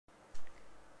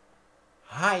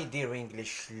Hi, dear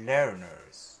English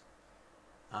learners.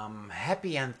 I'm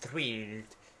happy and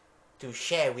thrilled to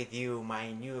share with you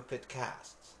my new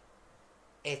podcast.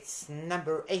 It's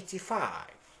number 85.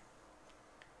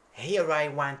 Here I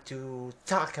want to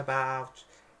talk about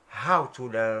how to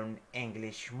learn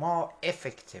English more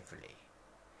effectively.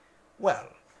 Well,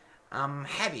 I'm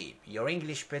Habib, your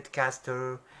English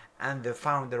podcaster and the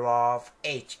founder of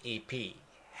HEP,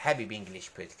 Habib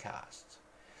English Podcast,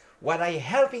 where I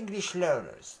help English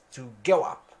learners to go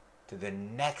up to the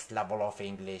next level of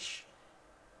English,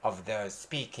 of the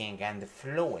speaking and the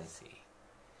fluency.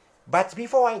 But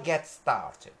before I get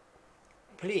started,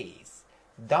 please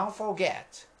don't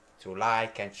forget to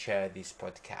like and share this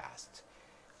podcast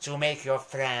to make your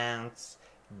friends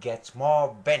get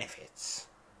more benefits.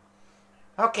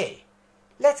 Okay,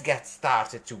 let's get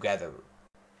started together.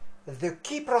 The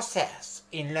key process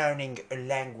in learning a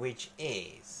language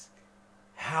is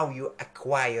how you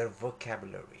acquire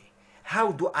vocabulary.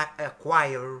 How do I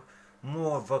acquire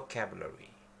more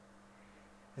vocabulary?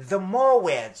 The more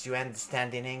words you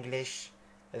understand in English,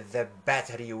 the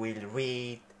better you will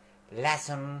read,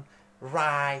 listen,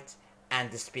 write,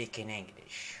 and speak in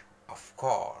English. Of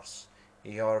course,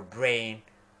 your brain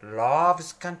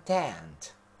loves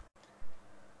content.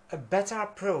 A better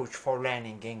approach for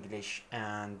learning English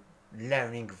and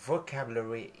learning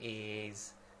vocabulary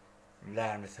is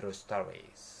learn through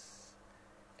stories.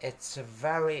 It's a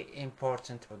very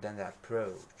important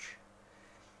approach.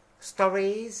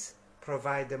 Stories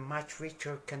provide a much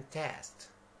richer context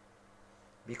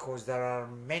because there are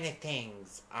many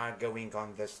things are going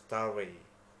on the story.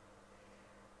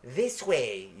 This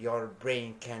way your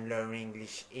brain can learn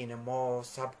English in a more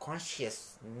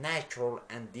subconscious, natural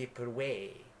and deeper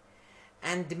way,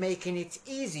 and making it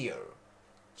easier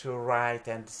to write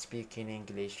and speak in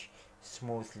English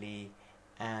smoothly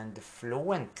and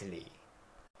fluently.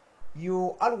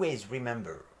 You always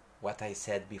remember what I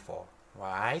said before,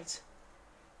 right?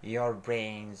 Your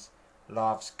brains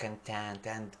loves content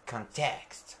and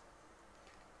context.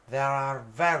 They are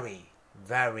very,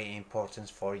 very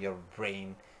important for your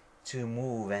brain to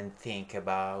move and think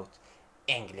about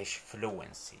English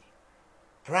fluency.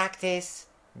 Practice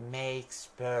makes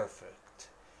perfect.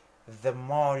 The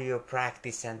more you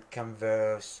practice and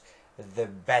converse, the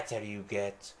better you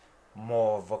get,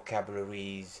 more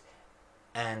vocabularies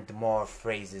and more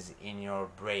phrases in your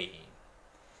brain.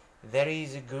 There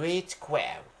is a great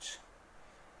quote.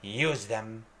 Use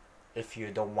them if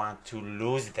you don't want to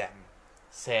lose them.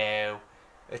 So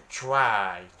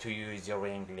try to use your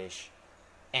English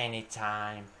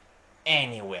anytime,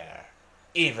 anywhere.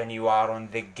 Even you are on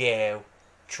the go,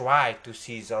 try to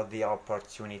seize the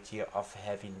opportunity of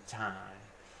having time.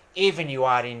 Even you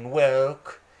are in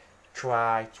work,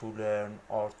 try to learn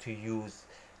or to use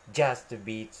just a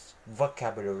bit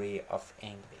vocabulary of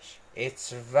English.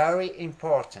 It's very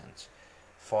important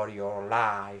for your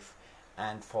life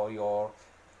and for your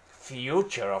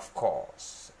future, of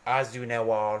course. As you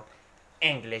know all,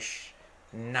 English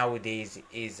nowadays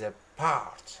is a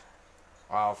part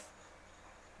of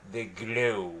the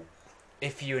globe.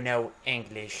 If you know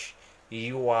English,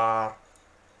 you are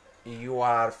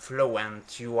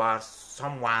fluent, you are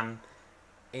someone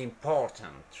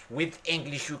important. With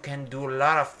English you can do a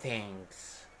lot of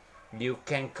things. You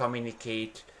can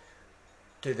communicate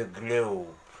to the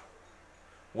globe.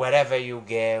 Wherever you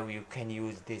go, you can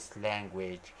use this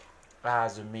language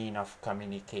as a mean of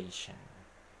communication.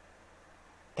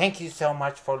 Thank you so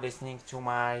much for listening to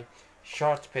my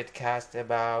short podcast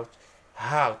about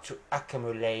how to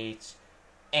accumulate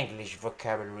English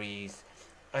vocabularies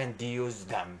and use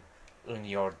them in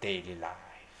your daily life.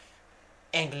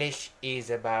 English is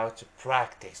about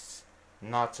practice,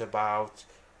 not about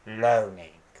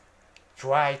learning.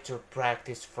 Try to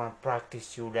practice. From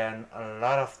practice you learn a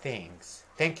lot of things.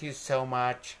 Thank you so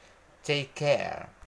much. Take care.